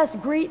promised us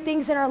great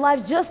things in our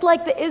lives, just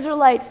like the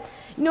Israelites.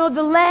 You know,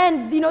 the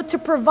land, you know, to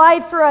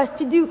provide for us,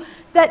 to do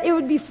that it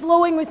would be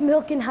flowing with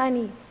milk and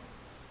honey.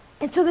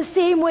 And so the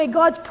same way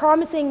God's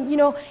promising, you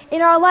know,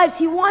 in our lives,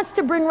 He wants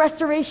to bring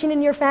restoration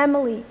in your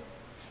family.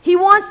 He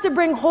wants to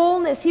bring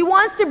wholeness. He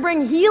wants to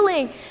bring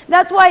healing.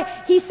 That's why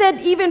He said,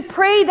 even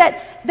pray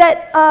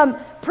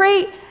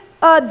pray,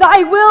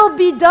 thy will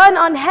be done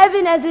on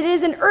heaven as it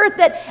is in earth,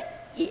 that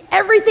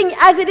everything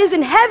as it is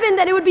in heaven,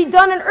 that it would be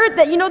done on earth,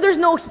 that, you know, there's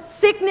no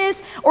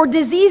sickness or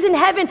disease in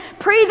heaven.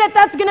 Pray that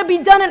that's going to be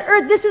done on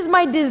earth. This is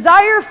my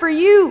desire for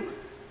you,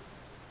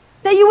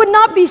 that you would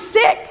not be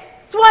sick.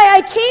 That's why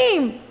I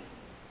came.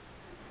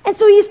 And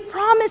so He has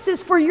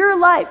promises for your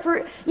life,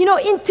 for, you know,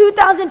 in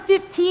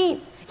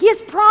 2015. He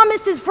has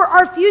promises for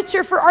our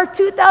future, for our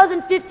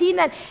 2015,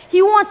 that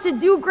He wants to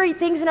do great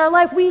things in our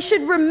life. We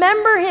should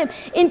remember Him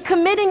in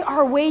committing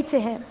our way to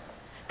Him,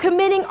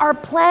 committing our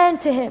plan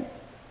to Him.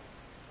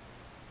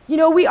 You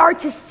know, we are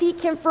to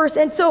seek Him first.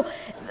 And so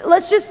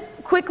let's just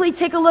quickly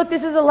take a look.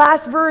 This is the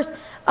last verse.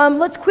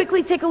 Let's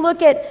quickly take a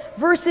look at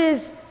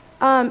verses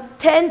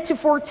 10 to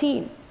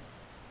 14.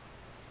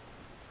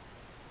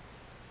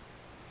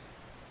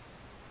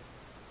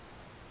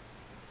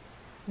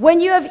 When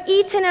you have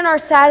eaten and are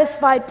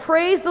satisfied,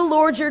 praise the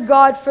Lord your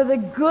God for the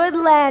good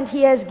land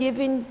He has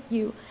given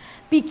you.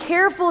 Be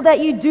careful that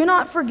you do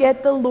not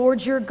forget the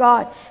Lord your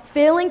God,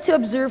 failing to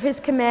observe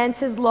His commands,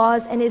 His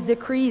laws, and His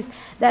decrees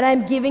that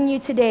I'm giving you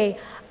today.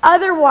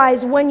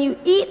 Otherwise, when you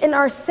eat and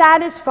are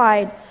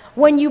satisfied,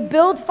 when you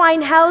build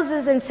fine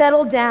houses and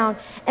settle down,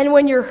 and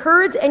when your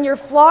herds and your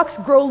flocks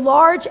grow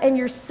large, and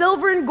your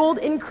silver and gold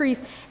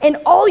increase, and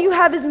all you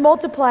have is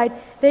multiplied,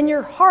 then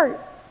your heart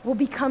will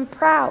become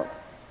proud,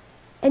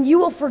 and you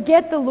will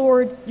forget the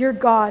Lord your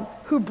God,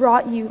 who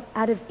brought you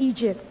out of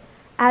Egypt,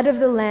 out of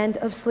the land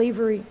of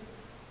slavery.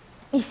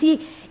 You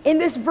see, in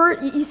these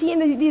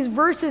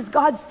verses,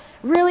 God's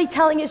really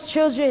telling His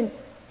children,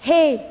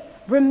 hey,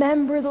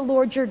 remember the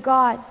Lord your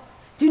God.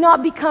 Do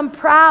not become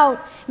proud.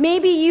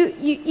 Maybe you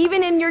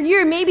even in your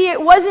year, maybe it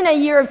wasn't a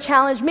year of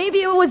challenge.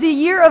 Maybe it was a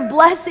year of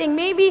blessing.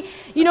 Maybe,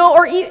 you know,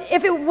 or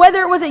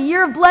whether it was a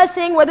year of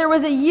blessing, whether it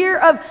was a year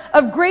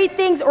of great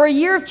things or a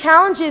year of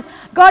challenges,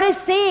 God is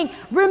saying,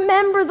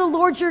 remember the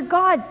Lord your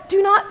God.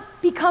 Do not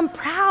become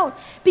proud,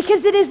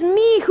 because it is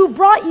me who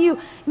brought you,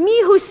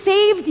 me who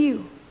saved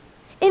you.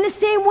 In the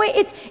same way,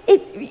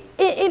 it's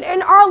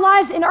in our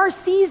lives, in our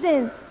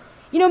seasons.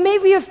 You know,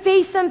 maybe we have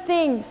faced some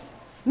things.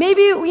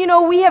 Maybe, you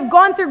know, we have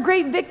gone through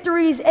great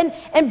victories and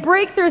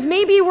breakthroughs.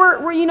 Maybe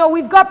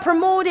we've got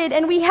promoted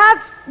and we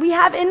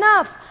have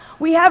enough.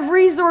 We have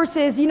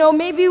resources. You know,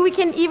 maybe we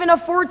can even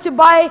afford to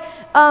buy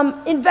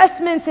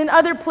investments in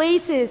other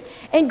places.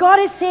 And God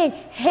is saying,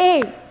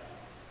 hey,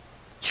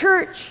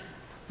 church,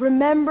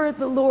 remember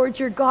the Lord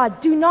your God.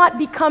 Do not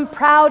become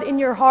proud in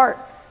your heart.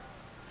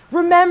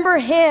 Remember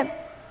Him.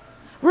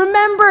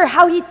 Remember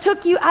how He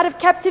took you out of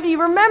captivity.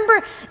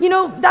 Remember, you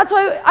know, that's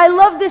why I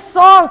love this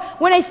song.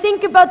 When I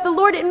think about the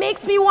Lord, it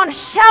makes me want to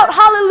shout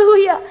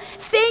hallelujah.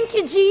 Thank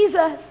you,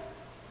 Jesus.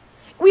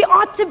 We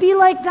ought to be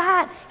like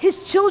that,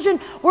 His children,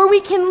 where we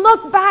can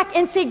look back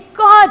and say,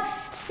 God,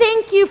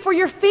 thank you for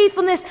your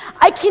faithfulness.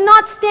 I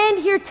cannot stand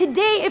here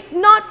today if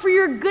not for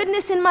your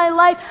goodness in my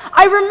life.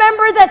 I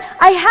remember that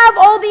I have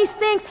all these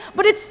things,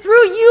 but it's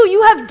through you.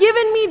 You have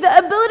given me the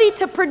ability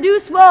to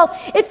produce wealth.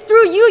 It's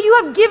through you.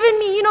 You have given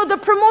me, you know, the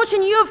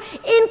promotion. You have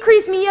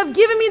increased me. You have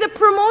given me the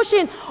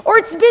promotion. Or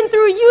it's been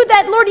through you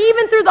that, Lord,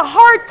 even through the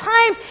hard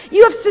times,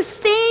 you have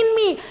sustained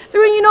me.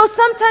 Through, you know,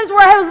 sometimes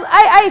where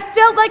I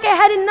felt like I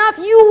had enough,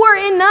 you were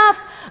enough.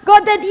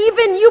 God, that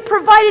even you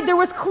provided. There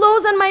was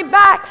clothes on my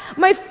back.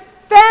 My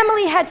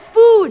family had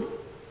food.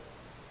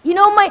 You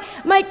know, my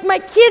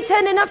kids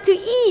had enough to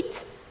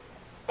eat.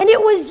 And it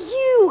was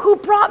you who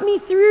brought me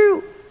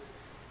through.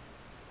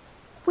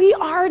 We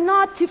are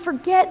not to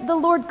forget the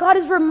Lord. God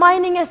is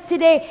reminding us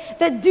today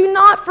that do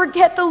not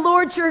forget the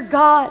Lord your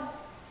God.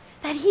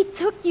 That he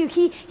took you,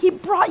 he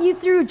brought you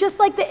through, just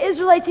like the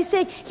Israelites. He's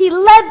saying he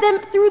led them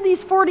through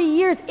these 40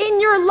 years.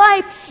 In your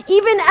life,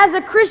 even as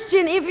a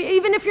Christian,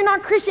 even if you're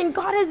not Christian,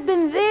 God has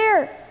been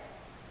there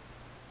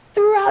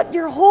throughout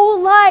your whole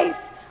life,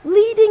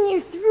 leading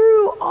you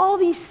through all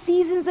these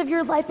seasons of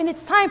your life. And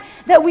it's time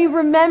that we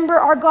remember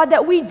our God,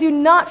 that we do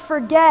not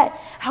forget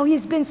how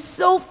he's been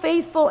so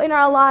faithful in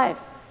our lives.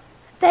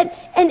 That,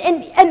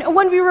 and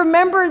when we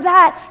remember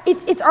that,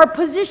 it's our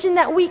position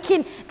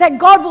that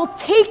God will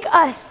take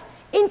us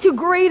into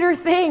greater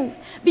things,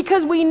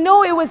 because we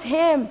know it was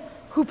him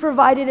who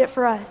provided it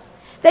for us.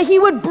 That he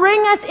would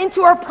bring us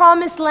into our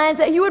promised lands,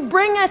 that he would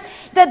bring us,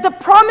 that the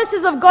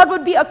promises of God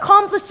would be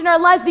accomplished in our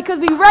lives, because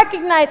we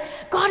recognize,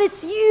 God,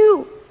 it's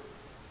you.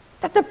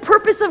 That the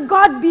purpose of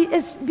God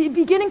is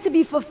beginning to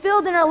be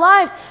fulfilled in our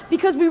lives,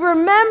 because we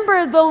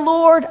remember the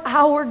Lord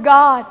our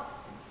God.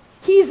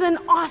 He's an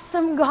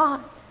awesome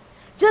God.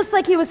 Just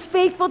like he was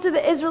faithful to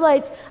the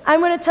Israelites, I'm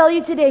going to tell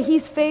you today,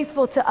 he's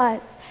faithful to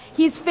us.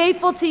 He's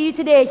faithful to you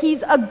today.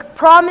 He's a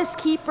promise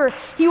keeper.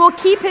 He will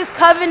keep his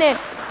covenant.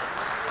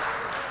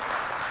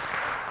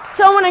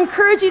 So I want to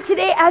encourage you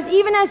today,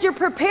 even as you're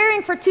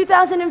preparing for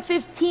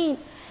 2015,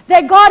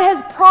 that God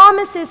has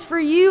promises for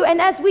you.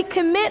 And as we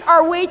commit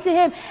our way to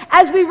him,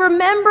 as we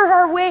remember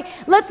our way,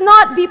 let's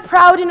not be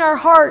proud in our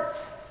hearts.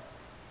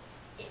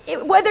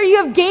 Whether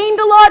you have gained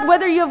a lot,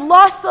 whether you have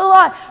lost a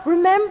lot,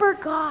 remember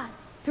God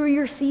through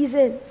your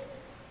seasons.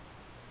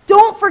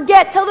 Don't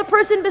forget, tell the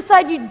person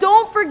beside you,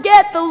 don't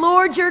forget the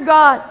Lord your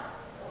God.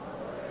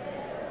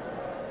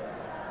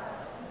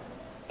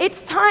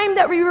 It's time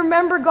that we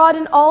remember God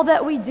in all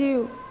that we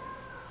do,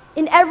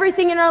 in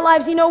everything in our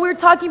lives. You know, we were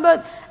talking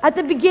about at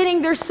the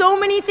beginning, there's so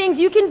many things.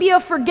 You can be a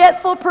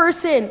forgetful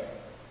person,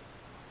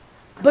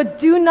 but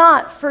do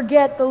not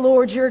forget the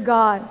Lord your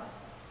God.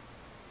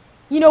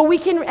 You know, we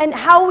can, and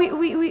how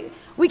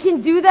we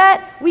can do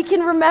that, we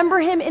can remember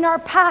him in our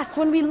past.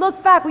 When we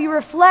look back, we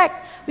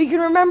reflect, we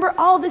can remember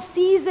all the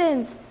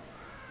seasons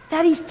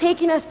that he's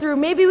taken us through.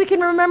 Maybe we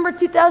can remember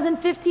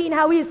 2015,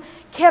 how he's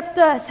kept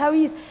us, how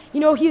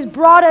he's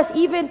brought us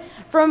even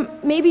from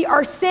maybe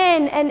our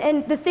sin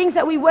and the things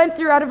that we went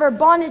through out of our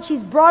bondage.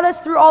 He's brought us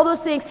through all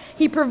those things.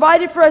 He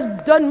provided for us,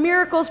 done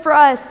miracles for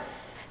us.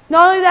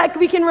 Not only that,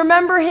 we can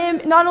remember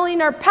him not only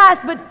in our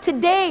past, but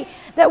today,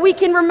 that we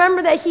can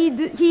remember that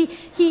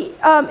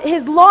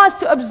his laws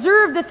to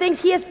observe the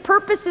things. He has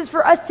purposes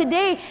for us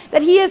today,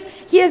 that he has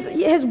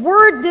his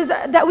word,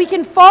 that we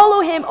can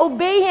follow him,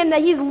 obey him, that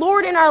he's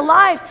Lord in our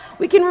lives.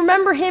 We can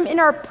remember him in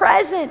our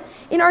present,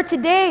 in our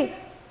today,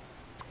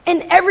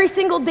 and every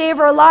single day of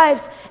our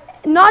lives,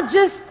 not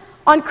just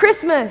on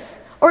Christmas,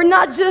 or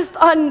not just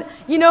on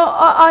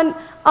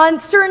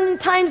certain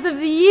times of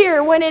the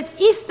year when it's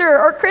Easter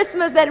or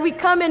Christmas that we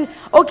come and,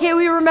 okay,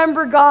 we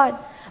remember God.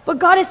 But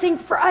God is saying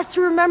for us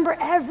to remember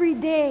every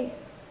day,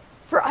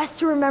 for us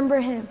to remember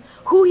him,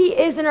 who he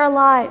is in our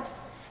lives,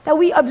 that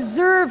we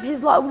observe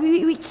his law,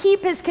 we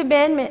keep his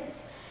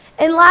commandments.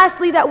 And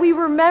lastly, that we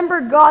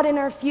remember God in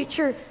our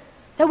future,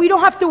 that we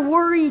don't have to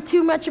worry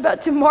too much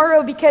about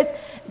tomorrow, because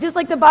just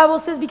like the Bible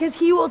says, because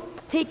he will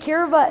take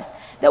care of us.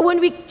 That when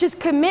we just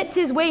commit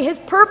to his way, his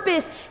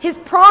purpose, his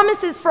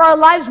promises for our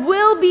lives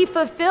will be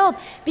fulfilled,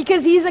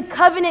 because he's a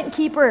covenant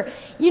keeper.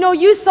 You know,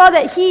 you saw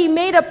that he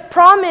made a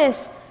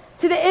promise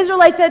to the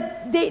Israelites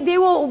that they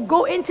will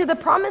go into the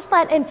promised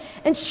land.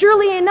 And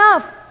surely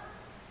enough,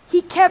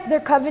 he kept their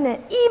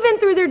covenant, even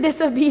through their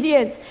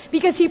disobedience,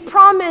 because he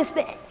promised,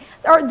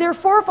 their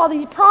forefathers,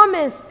 he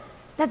promised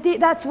that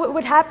that's what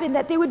would happen,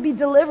 that they would be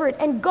delivered,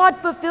 and God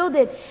fulfilled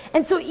it.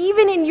 And so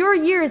even in your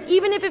years,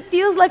 even if it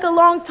feels like a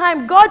long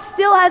time, God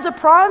still has a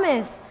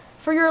promise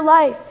for your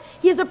life.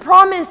 He has a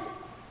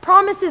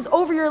promises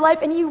over your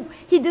life, and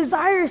he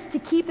desires to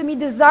keep them. He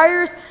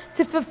desires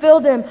to fulfill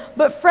them.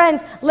 But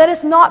friends, let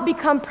us not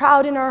become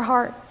proud in our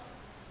hearts.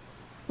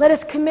 Let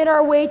us commit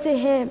our way to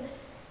him.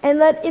 And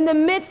let, in the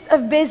midst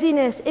of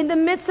busyness, in the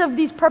midst of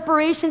these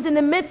preparations, in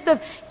the midst of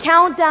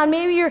countdown,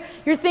 maybe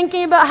you're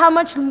thinking about how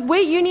much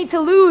weight you need to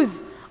lose,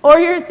 or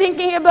you're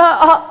thinking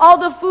about all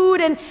the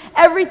food and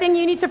everything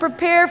you need to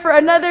prepare for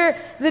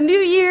the New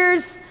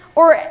Year's,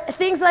 or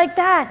things like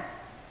that.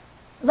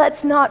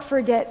 Let's not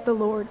forget the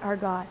Lord our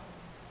God.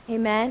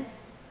 Amen.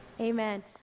 Amen.